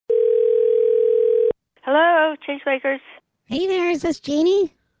Hello, Changemakers. Hey there, is this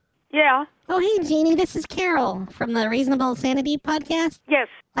Jeannie? Yeah. Oh, hey, Jeannie, this is Carol from the Reasonable Sanity podcast. Yes.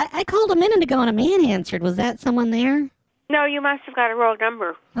 I called a minute ago and a man answered. Was that someone there? No, you must have got a wrong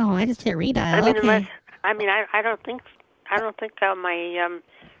number. Oh, I just hit redial. I mean, okay. I don't think my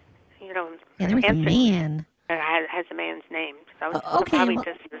Yeah, there was a man. has a man's name. So okay, probably well,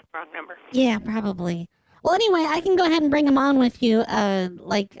 just the wrong number. Yeah, probably. Well, anyway, I can go ahead and bring him on with you.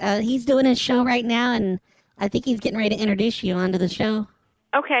 He's doing his show right now, and I think he's getting ready to introduce you onto the show.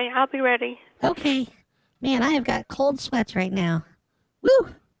 Okay, I'll be ready. Okay. Man, I have got cold sweats right now. Woo!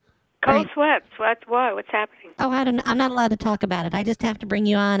 Cold sweats? What? What's happening? Oh, I don't know. I'm not allowed to talk about it. I just have to bring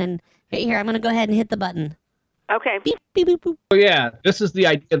you on, and here, I'm going to go ahead and hit the button. Okay. Beep, beep, beep, boop. Oh, yeah, this is the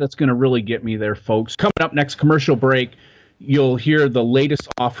idea that's going to really get me there, folks. Coming up next commercial break, you'll hear the latest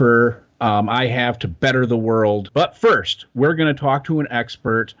offer I have to better the world. But first, we're going to talk to an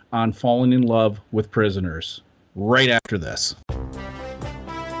expert on falling in love with prisoners right after this.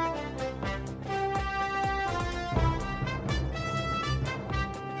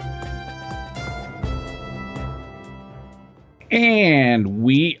 And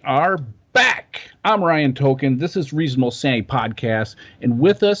we are back. I'm Ryan Token. This is Reasonable Sanity Podcast. And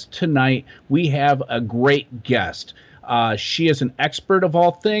with us tonight, we have a great guest. She is an expert of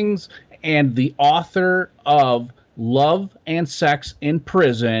all things and the author of Love and Sex in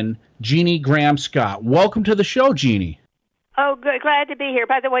Prison, Gini Graham Scott. Welcome to the show, Gini. Oh, good. Glad to be here.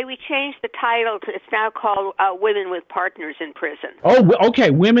 By the way, we changed the title to, it's now called Women with Partners in Prison. Oh, okay.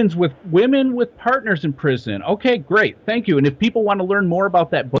 Women with Partners in Prison. Okay, great. Thank you. And if people want to learn more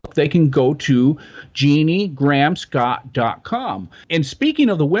about that book, they can go to GiniGrahamScott.com. And speaking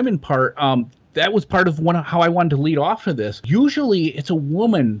of the women part, that was part of how I wanted to lead off of this. Usually it's a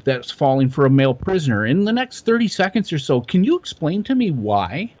woman that's falling for a male prisoner. In the next 30 seconds or so, can you explain to me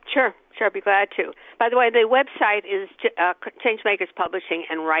why? Sure, I'd be glad to. By the way, the website is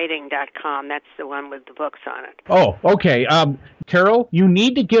changemakerspublishingandwriting.com. That's the one with the books on it. Oh, okay. Carol, you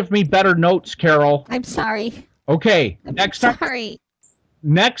need to give me better notes, Carol. I'm sorry. Okay. Next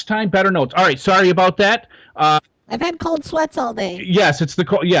time, better notes. All right, sorry about that. I've had cold sweats all day. Yes, it's the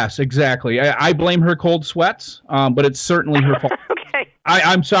cold. Yes, exactly. I blame her cold sweats, but it's certainly her fault. Okay.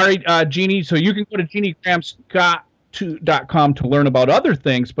 I'm sorry, Gini. So you can go to GiniGrahamScott.com to learn about other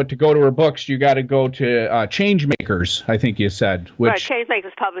things, but to go to her books, you got to go to Changemakers, I think you said. Right,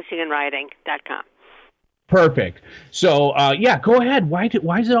 changemakerspublishingandwriting.com. Perfect. So, go ahead. Why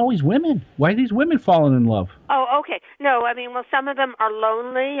is it always women? Why are these women falling in love? Oh, okay. No, I mean, well, some of them are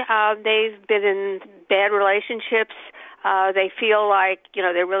lonely. They've been in bad relationships. They feel like,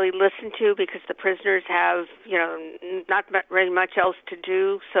 they're really listened to because the prisoners have, not very much else to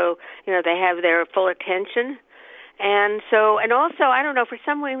do. So, they have their full attention. And also, I don't know, for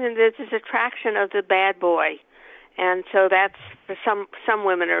some women, there's this attraction of the bad boy. And so that's, for some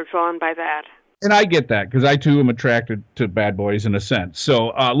women are drawn by that. And I get that, because I, too, am attracted to bad boys in a sense.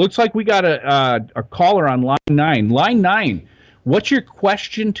 So, looks like we got a caller on line 9. Line 9, what's your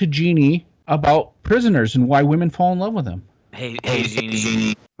question to Gini about prisoners and why women fall in love with them? Hey,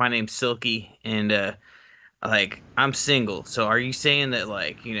 Gini. My name's Silky, and, I'm single. So are you saying that,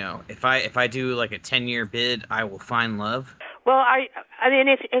 if I do, a 10-year bid, I will find love? Well,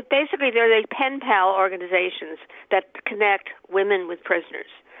 if basically they're the pen pal organizations that connect women with prisoners.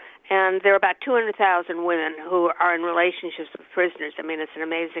 And there are about 200,000 women who are in relationships with prisoners. I mean, it's an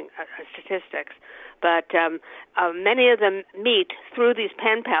amazing statistics. But many of them meet through these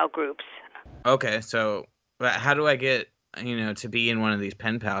pen pal groups. Okay, so how do I get, to be in one of these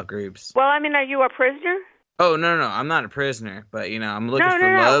pen pal groups? Well, are you a prisoner? Oh, no, I'm not a prisoner, but, I'm looking for No.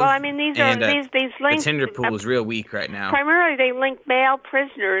 love. Well, these are these links. The Tinder pool is real weak right now. Primarily, they link male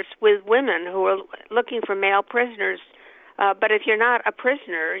prisoners with women who are looking for male prisoners. But if you're not a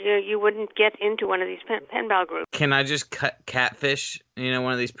prisoner, you wouldn't get into one of these pen pal groups. Can I just catfish,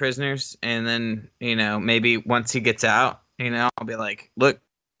 one of these prisoners, and then, maybe once he gets out, I'll be like, look,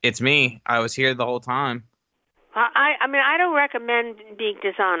 it's me. I was here the whole time. I don't recommend being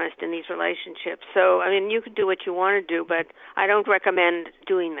dishonest in these relationships. So, you can do what you want to do, but I don't recommend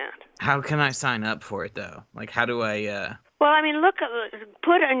doing that. How can I sign up for it, though? How do I... Well,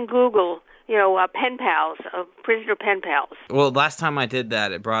 put in Google... pen pals, prisoner pen pals. Well, last time I did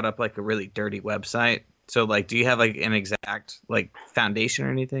that, it brought up a really dirty website. So, do you have an exact foundation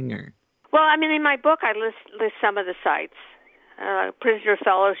or anything, or? Well, in my book, I list some of the sites. Prisoner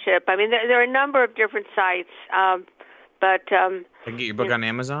Fellowship. There are a number of different sites, but I can get your book on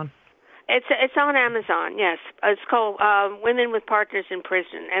Amazon. It's on Amazon. Yes, it's called Women with Partners in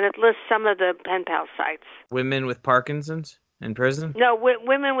Prison, and it lists some of the pen pal sites. Women with Parkinson's in prison? No,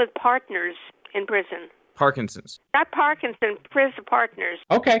 women with partners in prison. Parkinson's. Not Parkinson, prison partners.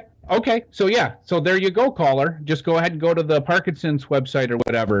 Okay. So yeah. So there you go, caller. Just go ahead and go to the Parkinson's website or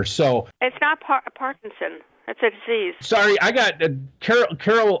whatever. So It's not Parkinson. It's a disease. sorry, I got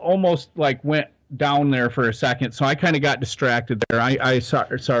Carol almost like went down there for a second, so I kind of got distracted there.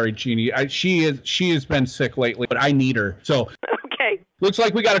 Sorry, Jeannie. She has been sick lately, but I need her. So Okay. looks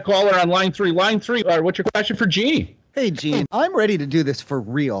like we got a caller on line 3. Line 3. What's your question for Jeannie? Hey, Gene, I'm ready to do this for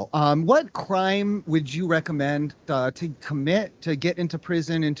real. What crime would you recommend to commit to get into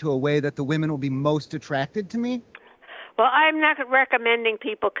prison into a way that the women will be most attracted to me? Well, I'm not recommending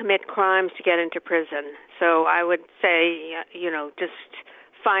people commit crimes to get into prison. So I would say, just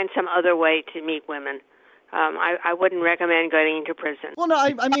find some other way to meet women. I wouldn't recommend going into prison. Well, no,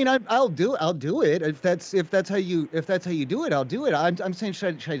 I mean, I'll do it. If that's how you do it, I'll do it. I'm saying,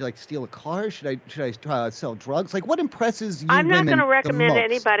 should I like steal a car? Should I sell drugs? Like, what impresses you? I'm not going to recommend the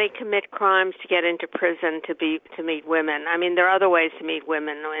most? anybody commit crimes to get into prison to meet women. I mean, there are other ways to meet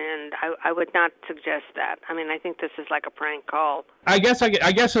women, and I would not suggest that. I mean, I think this is like a prank call. I guess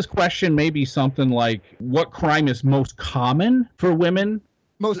this question may be something like, what crime is most common for women?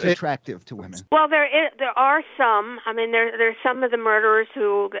 Most attractive to women. Well, there are some. I mean, there's some of the murderers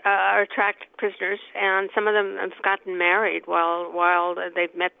who are attracted prisoners, and some of them have gotten married while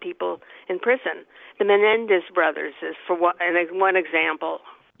they've met people in prison. The Menendez brothers is one example.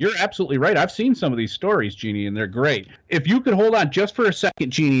 You're absolutely right. I've seen some of these stories, Jeannie, and they're great. If you could hold on just for a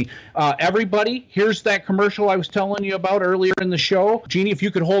second, Jeannie, everybody, here's that commercial I was telling you about earlier in the show. Jeannie, if you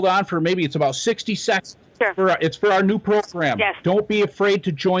could hold on for maybe it's about 60 seconds. Sure. It's for our new program. Yes. Don't be afraid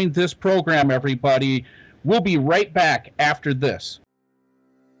to join this program, everybody. We'll be right back after this.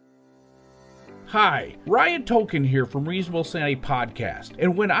 Hi, Ryan Token here from Reasonable Sanity Podcast.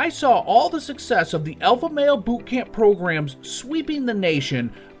 And when I saw all the success of the Alpha Male Bootcamp programs sweeping the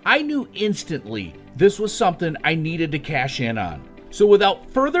nation, I knew instantly this was something I needed to cash in on. So without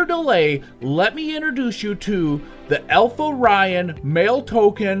further delay, let me introduce you to the Alpha Ryan Male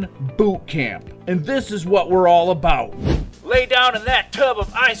Token Bootcamp. And this is what we're all about. Lay down in that tub of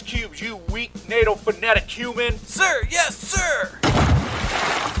ice cubes, you weak NATO-phonetic human. Sir, yes, sir!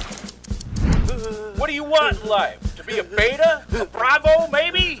 What do you want in life? To be a beta? A bravo,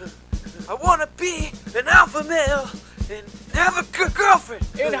 maybe? I want to be an alpha male and have a good girlfriend.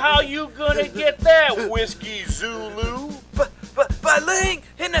 And how you gonna get that, Whiskey Zulu? By laying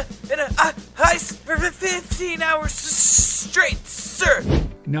in a ice for 15 hours straight, sir.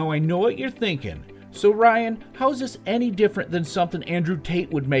 Now I know what you're thinking. So Ryan, how is this any different than something Andrew Tate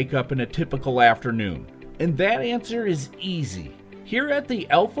would make up in a typical afternoon? And that answer is easy. Here at the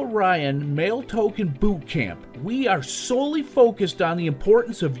Alpha Ryan Male Token Bootcamp, we are solely focused on the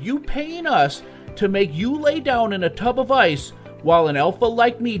importance of you paying us to make you lay down in a tub of ice while an alpha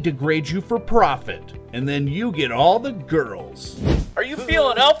like me degrades you for profit. And then you get all the girls. Are you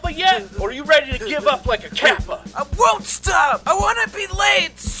feeling alpha yet? Or are you ready to give up like a kappa? I won't stop. I want to be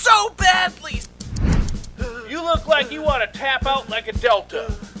laid so badly. You look like you want to tap out like a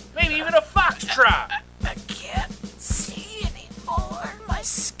delta. Maybe even a foxtrot. I can't see anymore. My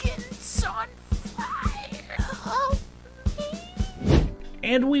skin's on fire. Help me.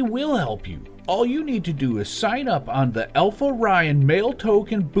 And we will help you. All you need to do is sign up on the Alpha Ryan Male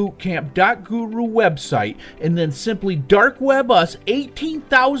Token Bootcamp.guru website and then simply dark web us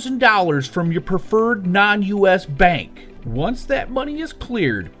 $18,000 from your preferred non-US bank. Once that money is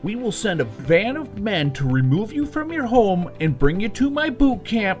cleared, we will send a van of men to remove you from your home and bring you to my boot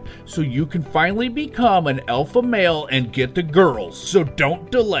camp so you can finally become an alpha male and get the girls. So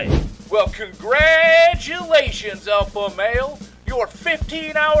don't delay. Well, congratulations, alpha male. Your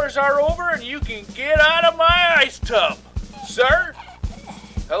 15 hours are over and you can get out of my ice tub. Sir?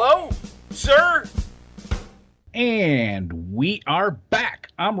 Hello? Sir? And we are back.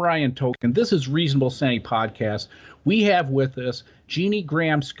 I'm Ryan Token. This is Reasonable Sanity Podcast. We have with us Gini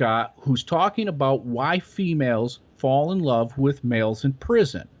Graham Scott, who's talking about why females fall in love with males in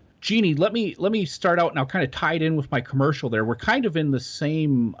prison. Jeannie, let me start out now, kind of tied in with my commercial there. We're kind of in the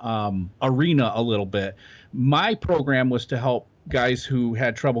same arena a little bit. My program was to help guys who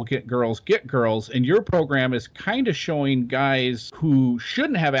had trouble get girls, and your program is kind of showing guys who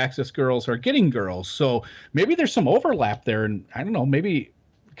shouldn't have access girls are getting girls. So maybe there's some overlap there, and I don't know, maybe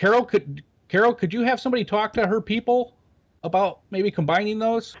Carol, could you have somebody talk to her people about maybe combining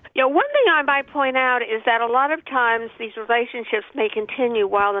those? Yeah, one thing I might point out is that a lot of times these relationships may continue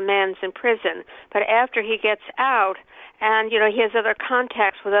while the man's in prison, but after he gets out and, he has other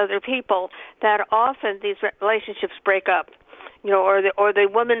contacts with other people, that often these relationships break up. Or the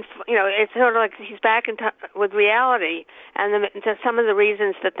woman, it's sort of like he's back with reality, and some of the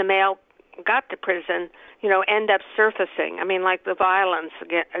reasons that the male got to prison, end up surfacing. I mean, like the violence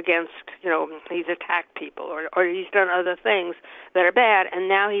against, he's attacked people or he's done other things that are bad, and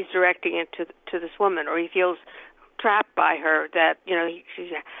now he's directing it to this woman, or he feels trapped by her, that,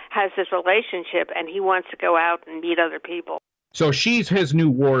 she has this relationship and he wants to go out and meet other people. So she's his new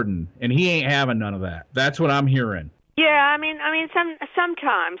warden, and he ain't having none of that. That's what I'm hearing. Yeah, I mean,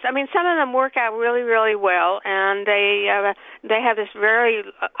 sometimes. I mean, some of them work out really, really well, and they have this very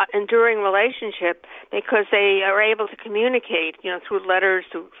enduring relationship because they are able to communicate, through letters,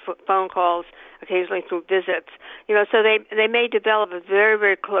 through phone calls, occasionally through visits. So they may develop a very,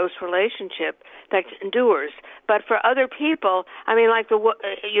 very close relationship that endures. But for other people, I mean, like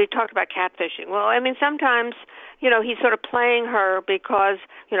you talked about catfishing. Well, I mean, sometimes, he's sort of playing her because,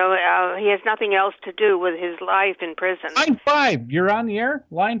 he has nothing else to do with his life in prison. Line 5, you're on the air.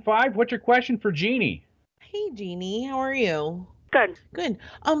 Line 5, what's your question for Jeannie? Hey, Jeannie, how are you? Good. Good.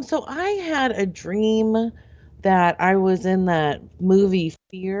 So I had a dream that I was in that movie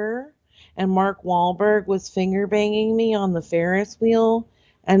Fear, and Mark Wahlberg was finger banging me on the Ferris wheel.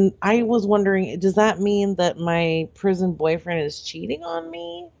 And I was wondering, does that mean that my prison boyfriend is cheating on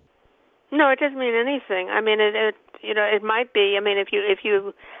me? No, it doesn't mean anything. I mean, it might be. I mean, if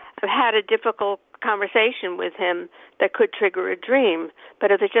you have had a difficult conversation with him, that could trigger a dream.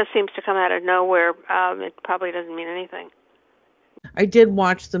 But if it just seems to come out of nowhere, it probably doesn't mean anything. I did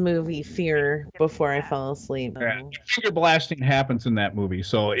watch the movie Fear before I fell asleep. Yeah, finger blasting happens in that movie,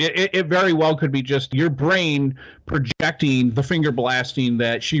 so it very well could be just your brain projecting the finger blasting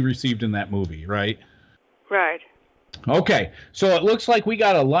that she received in that movie, right? Right. Okay, so it looks like we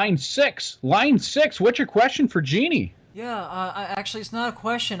got a line 6. Line 6, what's your question for Jeannie? Yeah, actually, it's not a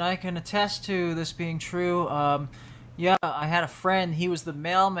question. I can attest to this being true. Yeah, I had a friend. He was the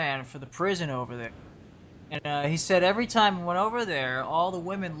mailman for the prison over there. And he said every time he went over there, all the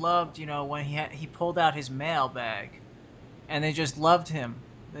women loved, when he pulled out his mail bag. And they just loved him.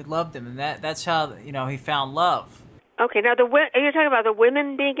 They loved him. And that's how, he found love. Okay, now are you talking about the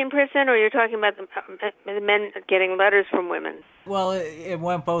women being in prison, or you're talking about the men getting letters from women? Well, it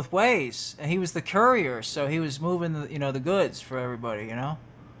went both ways. He was the courier, so he was moving the goods for everybody, Oh,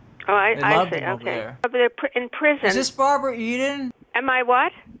 I loved see. him over Okay. there. But they're in prison. Is this Barbara Eden? Am I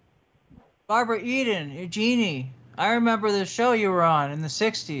what? Barbara Eden, you're Jeannie. I remember the show you were on in the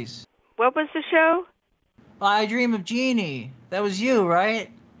 60s. What was the show? I Dream of Jeannie. That was you,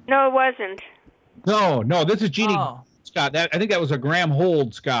 right? No, it wasn't. No, this is Jeannie Scott. I think that was a Graham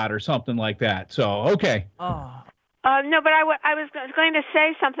Hold Scott or something like that. So, okay. Oh. No, but I was going to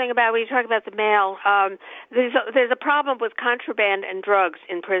say something about when you talk about the mail. There's a problem with contraband and drugs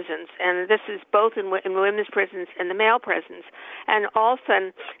in prisons, and this is both in women's prisons and the male prisons. And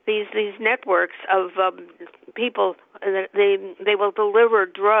often these networks of people, they will deliver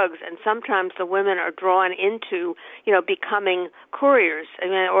drugs, and sometimes the women are drawn into becoming couriers,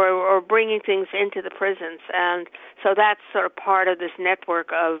 or bringing things into the prisons, and so that's sort of part of this network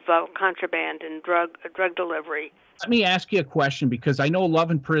of contraband and drug delivery. Let me ask you a question, because I know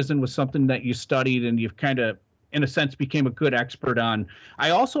love in prison was something that you studied and you've kind of, in a sense, became a good expert on. I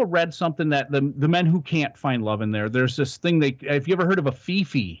also read something that the men who can't find love in there's this thing, have you ever heard of a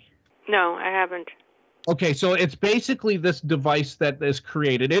fifi? No, I haven't. Okay, so it's basically this device that is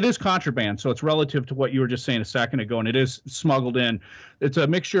created. It is contraband, so it's relative to what you were just saying a second ago, and it is smuggled in. It's a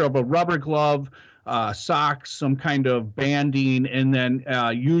mixture of a rubber glove, socks, some kind of banding, and then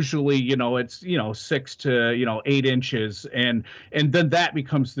usually, it's 6 to 8 inches, and then that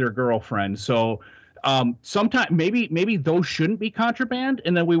becomes their girlfriend. So sometimes maybe those shouldn't be contraband,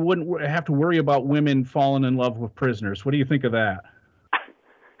 and then we wouldn't have to worry about women falling in love with prisoners. What do you think of that?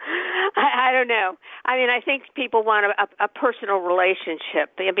 I don't know. I mean, I think people want a personal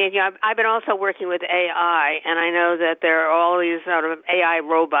relationship. I mean, I've been also working with AI, and I know that there are all these sort of AI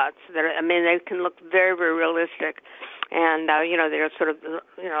robots that they can look very, very realistic, and they're sort of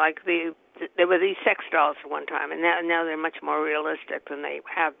like there were these sex dolls at one time, and now they're much more realistic than they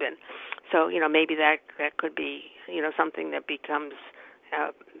have been. So maybe that could be something that becomes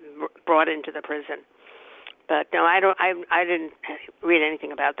brought into the prison. But no, I didn't read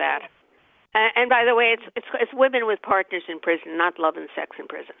anything about that. And by the way, it's women with partners in prison, not love and sex in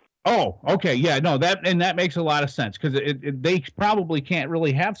prison. Oh, okay, yeah, no, that makes a lot of sense, because they probably can't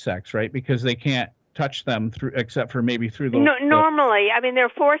really have sex, right? Because they can't touch them except for maybe through the. No, normally, I mean, there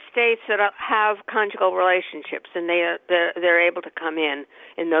are 4 states that have conjugal relationships, and they're able to come in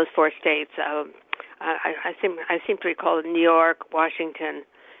those 4 states. I seem to recall New York, Washington.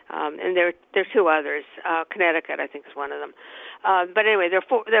 And there are 2 others. Connecticut, I think, is one of them. But anyway, there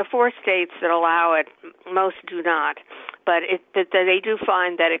are 4 states that allow it. Most do not. but they do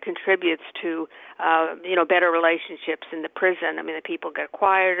find that it contributes to better relationships in the prison. I mean, the people get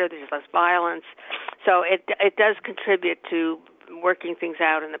quieter, there's less violence, so it does contribute to working things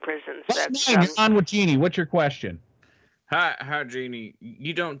out in the prisons. You're on with Jeannie. What's your question? Hi, Jeannie.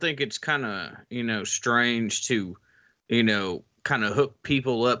 You don't think it's kind of, strange to, kind of hook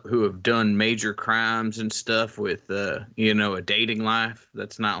people up who have done major crimes and stuff with, a dating life?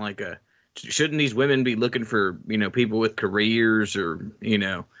 That's not like shouldn't these women be looking for, people with careers or,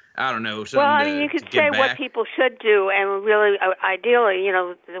 I don't know. Well, I mean, you could say what people should do, and really, ideally,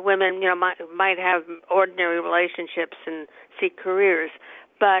 the women, might have ordinary relationships and seek careers.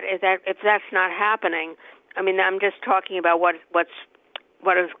 But if that's not happening, I mean, I'm just talking about what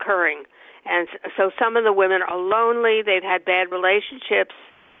is occurring. And so some of the women are lonely, they've had bad relationships,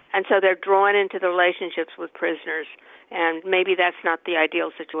 and so they're drawn into the relationships with prisoners. And maybe that's not the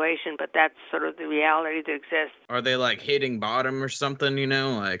ideal situation, but that's sort of the reality that exists. Are they like hitting bottom or something,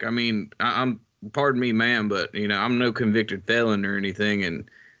 Like, I mean, I'm pardon me, ma'am, but, I'm no convicted felon or anything. And,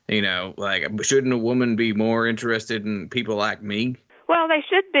 like, shouldn't a woman be more interested in people like me? Well, they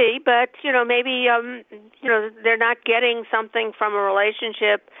should be, but, maybe, they're not getting something from a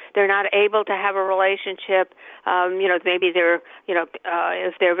relationship. They're not able to have a relationship. Maybe they're,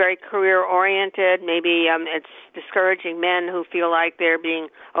 if they're very career-oriented, maybe it's discouraging men who feel like they're being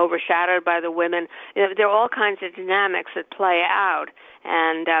overshadowed by the women. There are all kinds of dynamics that play out.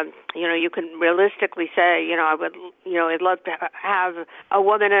 And, you can realistically say, I'd love to have a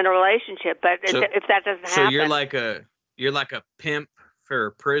woman in a relationship, but if that doesn't happen. So you're like a pimp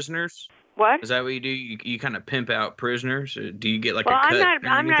for prisoners? What? Is that what you do? You kind of pimp out prisoners? Or do you get like a cut?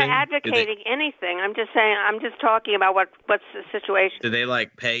 I'm not advocating anything. I'm just saying, I'm just talking about what's the situation. Do they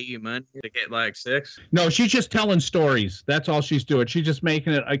like pay you money to get like sex? No, she's just telling stories. That's all she's doing. She's just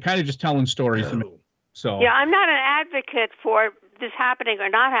making it, kind of just telling stories. Oh. So. Yeah, I'm not an advocate for this happening or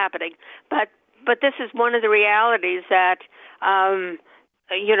not happening, but this is one of the realities that,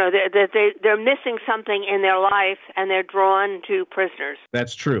 they're missing something in their life, and they're drawn to prisoners.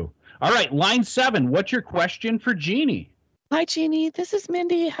 That's true. All right, line 7. What's your question for Jeannie? Hi, Jeannie. This is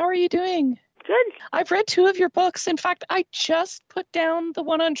Mindy. How are you doing? Good. I've read 2 of your books. In fact, I just put down the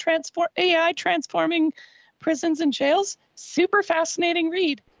one on AI transforming prisons and jails. Super fascinating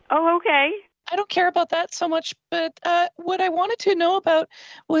read. Oh, okay. I don't care about that so much, but what I wanted to know about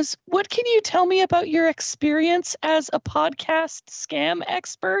was, what can you tell me about your experience as a podcast scam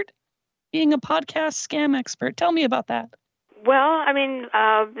expert? Being a podcast scam expert. Tell me about that. Well, I mean,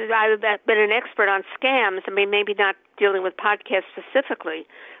 I've been an expert on scams. I mean, maybe not dealing with podcasts specifically,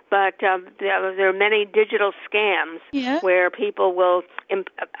 but there are many digital scams where people will,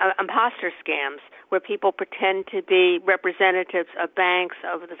 imposter scams, where people pretend to be representatives of banks,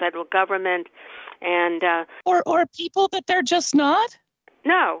 of the federal government, and or people that they're just not.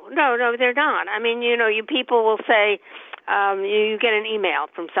 No, they're not. I mean, you people will say, you get an email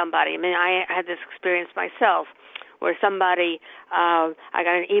from somebody. I mean, I had this experience myself, where somebody, I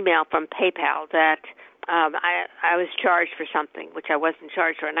got an email from PayPal that I was charged for something, which I wasn't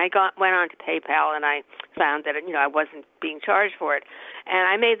charged for. And I went on to PayPal, and I found that, I wasn't being charged for it. And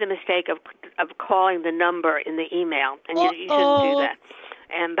I made the mistake of calling the number in the email, and you shouldn't do that.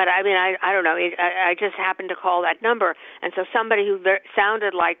 But I mean, I don't know. I just happened to call that number. And so somebody who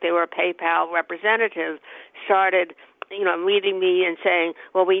sounded like they were a PayPal representative started reading me and saying,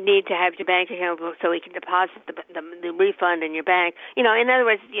 well, we need to have your bank account so we can deposit the refund in your bank. In other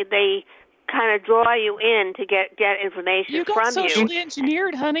words, they kind of draw you in to get information from you. You got socially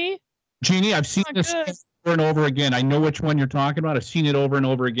engineered, honey. Jeannie, I've seen this over and over again. I know which one you're talking about. I've seen it over and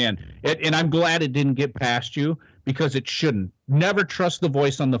over again. And I'm glad it didn't get past you, because it shouldn't. Never trust the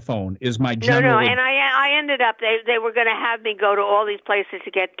voice on the phone is my general... No, and I ended up, they were going to have me go to all these places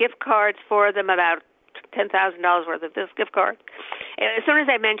to get gift cards for them, about $10,000 worth of this gift card. As soon as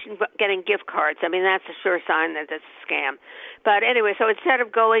I mentioned getting gift cards, I mean, that's a sure sign that it's a scam. But anyway, so instead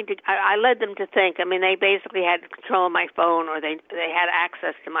of going to, I led them to think, I mean, they basically had control of my phone, or they had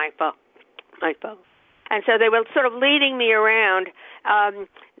access to my phone. And so they were sort of leading me around, and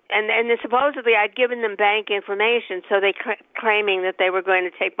supposedly I'd given them bank information, so they claiming that they were going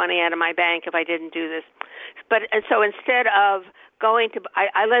to take money out of my bank if I didn't do this. And so instead of going to,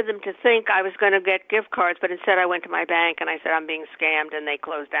 I led them to think I was going to get gift cards, but instead I went to my bank and I said I'm being scammed, and they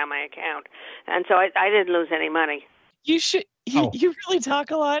closed down my account. And so I didn't lose any money. You should. You really talk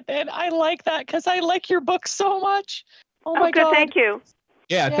a lot, and I like that because I like your book so much. Oh my God! Thank you.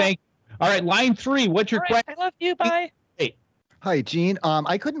 Yeah, thank you. All right, line 3. What's your question? I love you. Bye. Hey. Hi, Gene.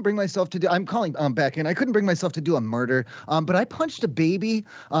 I couldn't bring myself to do. I'm calling back in. I couldn't bring myself to do a murder. But I punched a baby.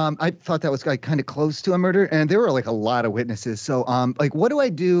 I thought that was like kind of close to a murder, and there were like a lot of witnesses. So, like, what do I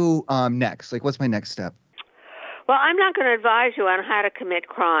do next? Like, what's my next step? Well, I'm not going to advise you on how to commit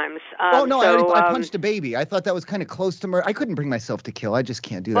crimes. Oh no, I punched a baby. I thought that was kind of close to murder. I couldn't bring myself to kill. I just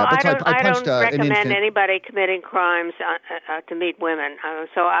can't do that. Well, But I punched don't recommend an infant. anybody committing crimes to meet women.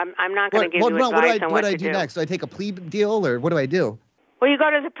 So I'm not going to give you advice on what do I to do next? Do I take a plea deal, or what do I do? Well, you go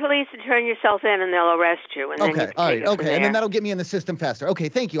to the police and turn yourself in, and they'll arrest you. And Okay, then you all right, okay, and then there. that'll get me in the system faster. Okay,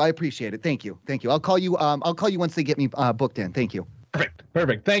 thank you. I appreciate it. Thank you. I'll call you. I'll call you once they get me booked in. Thank you.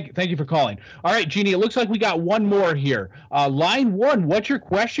 Perfect. Thank you for calling. All right, Jeannie, it looks like we got one more here. Line 1, what's your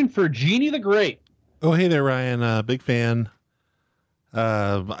question for Jeannie the Great? Oh, hey there, Ryan. Big fan.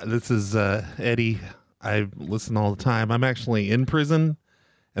 This is Eddie. I listen all the time. I'm actually in prison,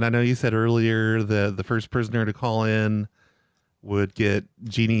 and I know you said earlier the first prisoner to call in would get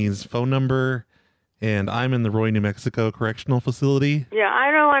Jeannie's phone number, and I'm in the Roy, New Mexico Correctional Facility. Yeah,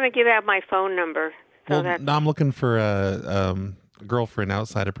 I don't want to give out my phone number. So Well, no, I'm looking for a girlfriend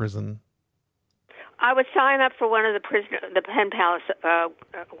outside of prison. I would sign up for one of the Pen Palace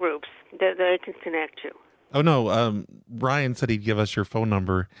groups. They can connect you. Oh no, Ryan said he'd give us your phone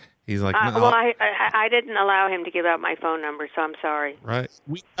number. He's like, no. Well, I didn't allow him to give out my phone number, so I'm sorry. Right.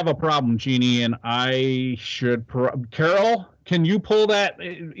 We have a problem, Jeannie, and I should. Carol, can you pull that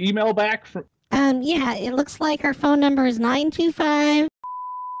email back from? Yeah, it looks like our phone number is 925-3.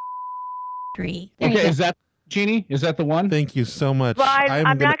 Okay, is that Jeannie? Is that the one? Thank you so much. Well,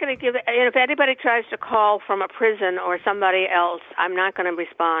 I'm not going to give it. If anybody tries to call from a prison or somebody else, I'm not going to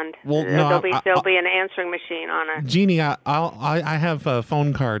respond. Well, there'll be an answering machine on it. Jeannie, I have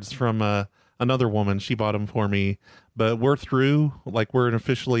phone cards from another woman. She bought them for me, but we're through. Like, we're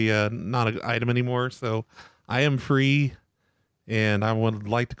officially not an item anymore. So I am free, and I would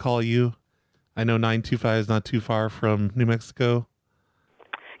like to call you. I know 925 is not too far from New Mexico.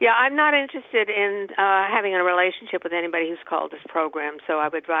 Yeah, I'm not interested in having a relationship with anybody who's called this program, so I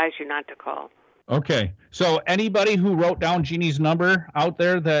would advise you not to call. Okay. So anybody who wrote down Jeannie's number out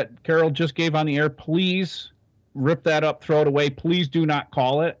there that Carol just gave on the air, please rip that up, throw it away. Please do not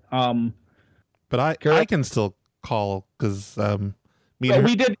call it. But I can still call because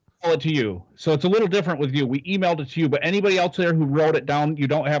we did call it to you. So it's a little different with you. We emailed it to you, but anybody else there who wrote it down, you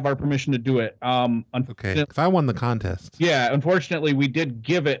don't have our permission to do it. Okay, because I won the contest. Yeah, unfortunately, we did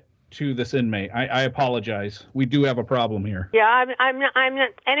give it to this inmate. I apologize. We do have a problem here. Yeah, I'm not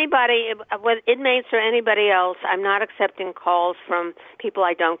anybody, with inmates or anybody else. I'm not accepting calls from people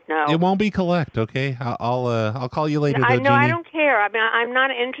I don't know. It won't be collect. Okay, I'll call you later. I though, know. Jeannie. I don't care. I mean, I'm not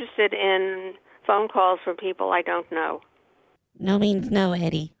interested in phone calls from people I don't know. No means no,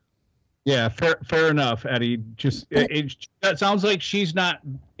 Eddie. Yeah, fair enough, Eddie. Just that sounds like she's not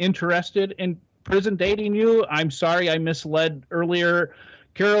interested in prison dating you. I'm sorry, I misled earlier.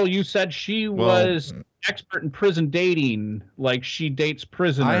 Carol, you said she was expert in prison dating, like she dates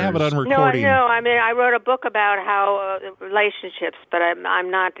prisoners. I have it on recording. No. I mean, I wrote a book about how relationships, but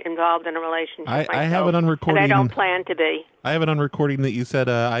I'm not involved in a relationship myself. I have it on recording. And I don't plan to be. I have it on recording that you said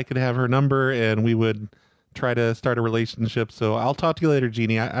I could have her number and we would try to start a relationship. So I'll talk to you later,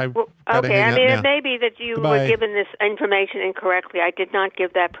 Jeannie. Okay, I mean, it may be that you Goodbye. were given this information incorrectly. I did not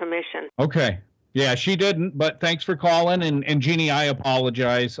give that permission. Okay. Yeah, she didn't, but thanks for calling. And Jeannie, I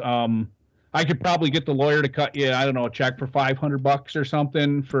apologize. I could probably get the lawyer to cut you, I don't know, a check for $500 or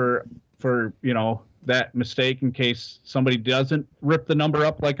something for that mistake in case somebody doesn't rip the number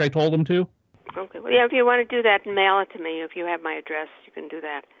up like I told them to. Okay. Well, yeah, if you want to do that, mail it to me. If you have my address, you can do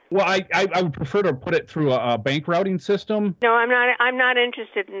that. Well, I would prefer to put it through a bank routing system. No, I'm not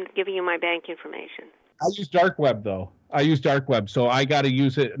interested in giving you my bank information. I use dark web though. So I got to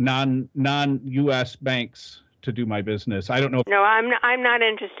use it non-US banks to do my business. I don't know. No, I'm not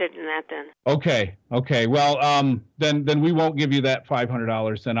interested in that then. Okay. Well, then we won't give you that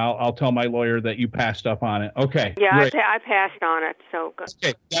 $500. Then I'll tell my lawyer that you passed up on it. Okay. Yeah, great. I passed on it. So good.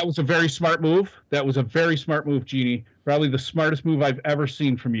 Okay, that was a very smart move. Jeannie. Probably the smartest move I've ever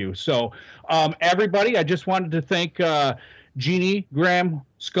seen from you. So, everybody, I just wanted to thank Gini Graham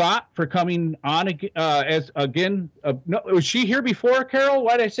Scott for coming on again. Was she here before, Carol?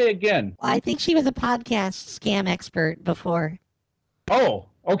 Why did I say again? Well, I think she was a podcast scam expert before. Oh,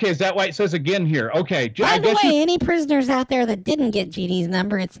 okay. Is that why it says again here? Okay. By the way, any prisoners out there that didn't get Jeannie's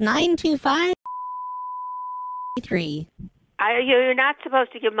number, it's 925-3. You're not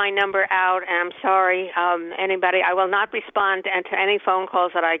supposed to give my number out, and I'm sorry. Anybody, I will not respond to any phone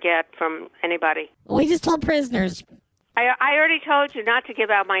calls that I get from anybody. We just told prisoners. I already told you not to give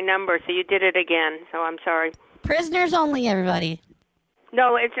out my number, so you did it again. So I'm sorry. Prisoners only, everybody.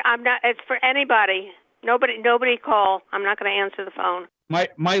 No, I'm not. It's for anybody. Nobody call. I'm not going to answer the phone.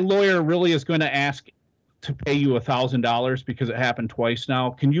 My lawyer really is going to ask to pay you $1,000 because it happened twice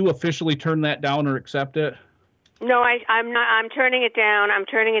now. Can you officially turn that down or accept it? No, I'm not. I'm turning it down.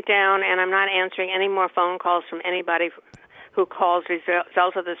 And I'm not answering any more phone calls from anybody who calls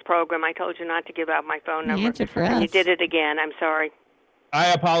results of this program. I told you not to give out my phone number. You answered for and us. You did it again. I'm sorry.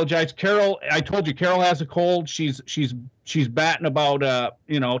 I apologize, Carol. I told you Carol has a cold. She's batting about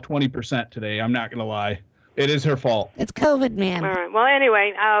 20% today. I'm not gonna lie. It is her fault. It's COVID, man. All right. Well,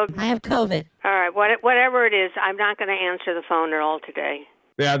 anyway. I have COVID. All right. Whatever it is, I'm not going to answer the phone at all today.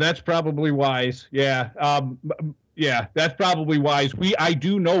 Yeah, that's probably wise. Yeah. Yeah, that's probably wise. I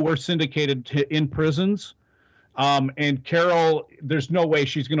do know we're syndicated in prisons. And Carol, there's no way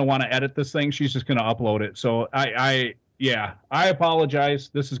she's going to want to edit this thing. She's just going to upload it. So I apologize.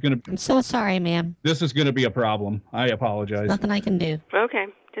 I'm so sorry, ma'am. This is going to be a problem. I apologize. Nothing I can do. Okay.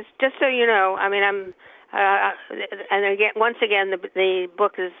 Just so you know, I mean, and again, once again, the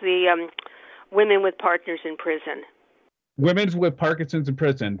book is the Women with Partners in Prison. Women's with Parkinson's in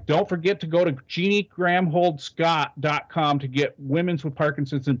Prison. Don't forget to go to GenieGrahamScott.com to get Women's with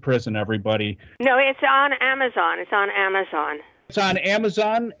Parkinson's in Prison, everybody. No, it's on Amazon. It's on Amazon. It's on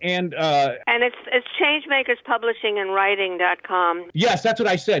Amazon and it's ChangeMakersPublishingAndWriting.com. Yes, that's what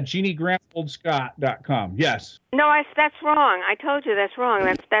I said. GenieGrahamScott.com. Yes. No, that's wrong. I told you that's wrong.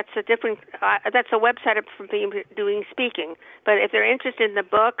 That's a different. That's a website for doing speaking. But if they're interested in the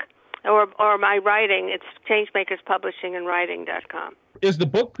book or my writing, it's ChangeMakersPublishingAndWriting.com. Is the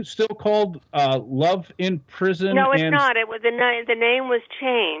book still called Love in Prison? No, it's not. The name was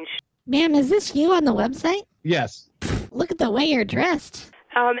changed. Ma'am, is this you on the website? Yes. Look at the way you're dressed.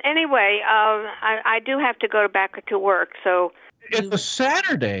 Anyway, I do have to go back to work, so. It's a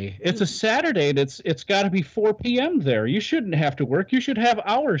Saturday. It's It's got to be 4 p.m. there. You shouldn't have to work. You should have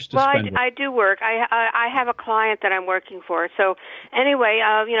hours to spend. Well, I do work. I have a client that I'm working for. So anyway,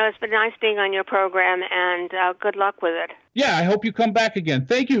 it's been nice being on your program, and good luck with it. Yeah, I hope you come back again.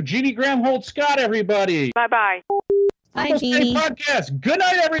 Thank you, Gini Graham Scott, everybody. Bye-bye. Bye, Gini. Podcast. Good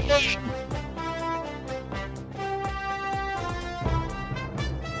night, everybody.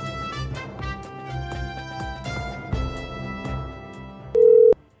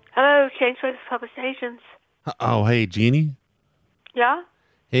 Hello, Changemakers Publications. Oh, hey, Jeannie. Yeah?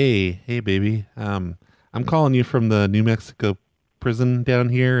 Hey, baby. I'm calling you from the New Mexico prison down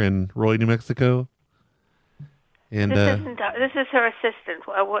here in Roy, New Mexico. And this is her assistant.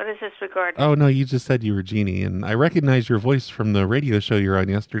 What is this regarding? Oh no, you just said you were Jeannie, and I recognize your voice from the radio show you were on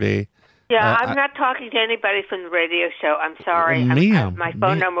yesterday. Yeah, I'm not talking to anybody from the radio show. I'm sorry. Ma'am, my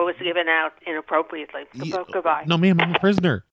phone number was given out inappropriately. Goodbye. No, ma'am, I'm a prisoner.